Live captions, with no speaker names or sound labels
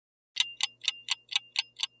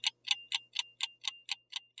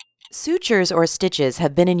Sutures or stitches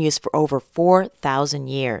have been in use for over 4,000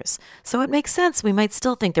 years, so it makes sense we might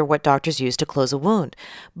still think they're what doctors use to close a wound.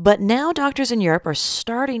 But now doctors in Europe are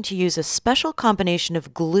starting to use a special combination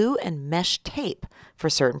of glue and mesh tape for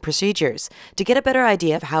certain procedures. To get a better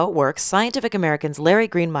idea of how it works, Scientific American's Larry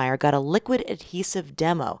Greenmeier got a liquid adhesive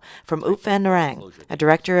demo from Upvan Narang, a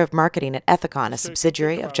director of marketing at Ethicon, a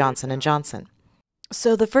subsidiary of Johnson & Johnson.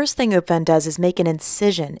 So the first thing Upvan does is make an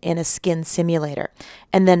incision in a skin simulator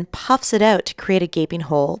and then puffs it out to create a gaping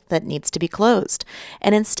hole that needs to be closed.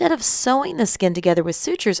 And instead of sewing the skin together with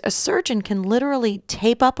sutures, a surgeon can literally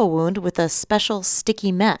tape up a wound with a special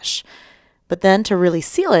sticky mesh. But then to really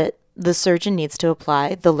seal it, the surgeon needs to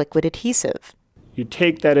apply the liquid adhesive. You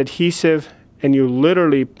take that adhesive and you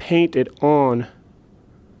literally paint it onto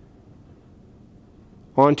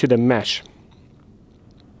the mesh.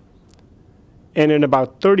 And in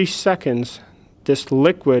about 30 seconds, this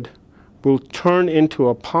liquid will turn into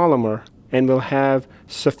a polymer and will have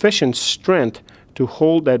sufficient strength to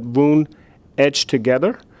hold that wound edge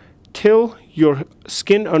together till your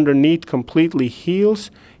skin underneath completely heals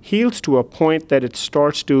to a point that it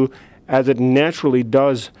starts to, as it naturally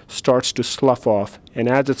does, starts to slough off. And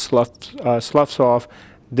as it sloughs off,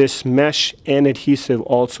 this mesh and adhesive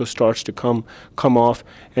also starts to come off,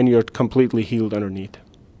 and you're completely healed underneath.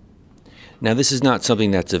 Now, this is not something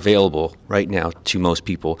that's available right now to most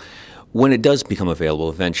people. When it does become available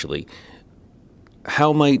eventually,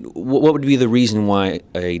 what would be the reason why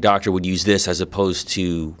a doctor would use this as opposed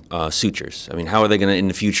to sutures? I mean, how are they going to, in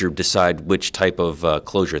the future, decide which type of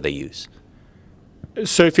closure they use?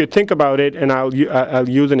 So if you think about it, and I'll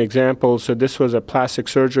use an example. So this was a plastic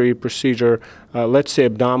surgery procedure, let's say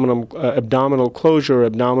abdominal closure,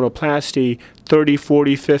 abdominoplasty, 30,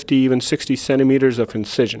 40, 50, even 60 centimeters of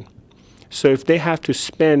incision. So if they have to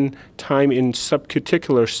spend time in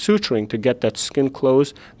subcuticular suturing to get that skin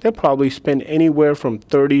closed, they'll probably spend anywhere from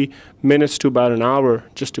 30 minutes to about an hour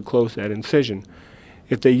just to close that incision.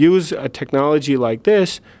 If they use a technology like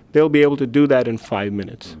this, they'll be able to do that in 5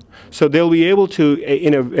 minutes. So they'll be able to,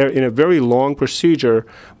 in a very long procedure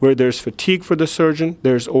where there's fatigue for the surgeon,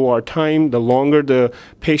 there's OR time, the longer the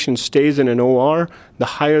patient stays in an OR, the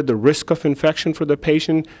higher the risk of infection for the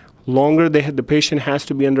patient, longer the patient has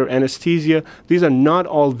to be under anesthesia. These are not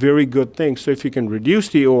all very good things. So if you can reduce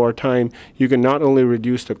the OR time, you can not only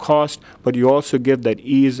reduce the cost, but you also give that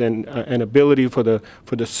ease and ability for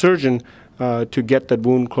the surgeon to get that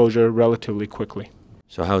wound closure relatively quickly.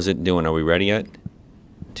 So how's it doing? Are we ready yet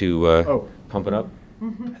to pump it up?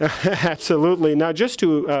 Absolutely. Now, just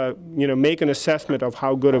to make an assessment of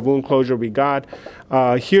how good a wound closure we got,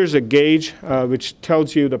 here's a gauge which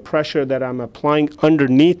tells you the pressure that I'm applying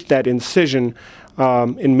underneath that incision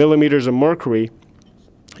in millimeters of mercury.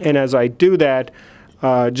 And as I do that,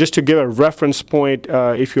 just to give a reference point,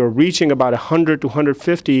 if you're reaching about 100 to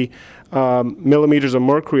 150 millimeters of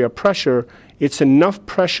mercury of pressure, it's enough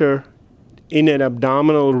pressure in an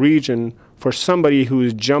abdominal region for somebody who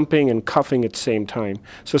is jumping and cuffing at the same time.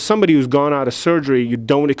 So somebody who's gone out of surgery, you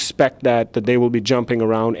don't expect that they will be jumping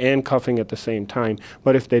around and cuffing at the same time.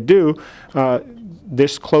 But if they do,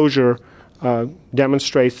 this closure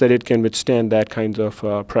demonstrates that it can withstand that kinds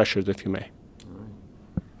of pressures, if you may.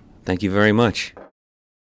 Thank you very much.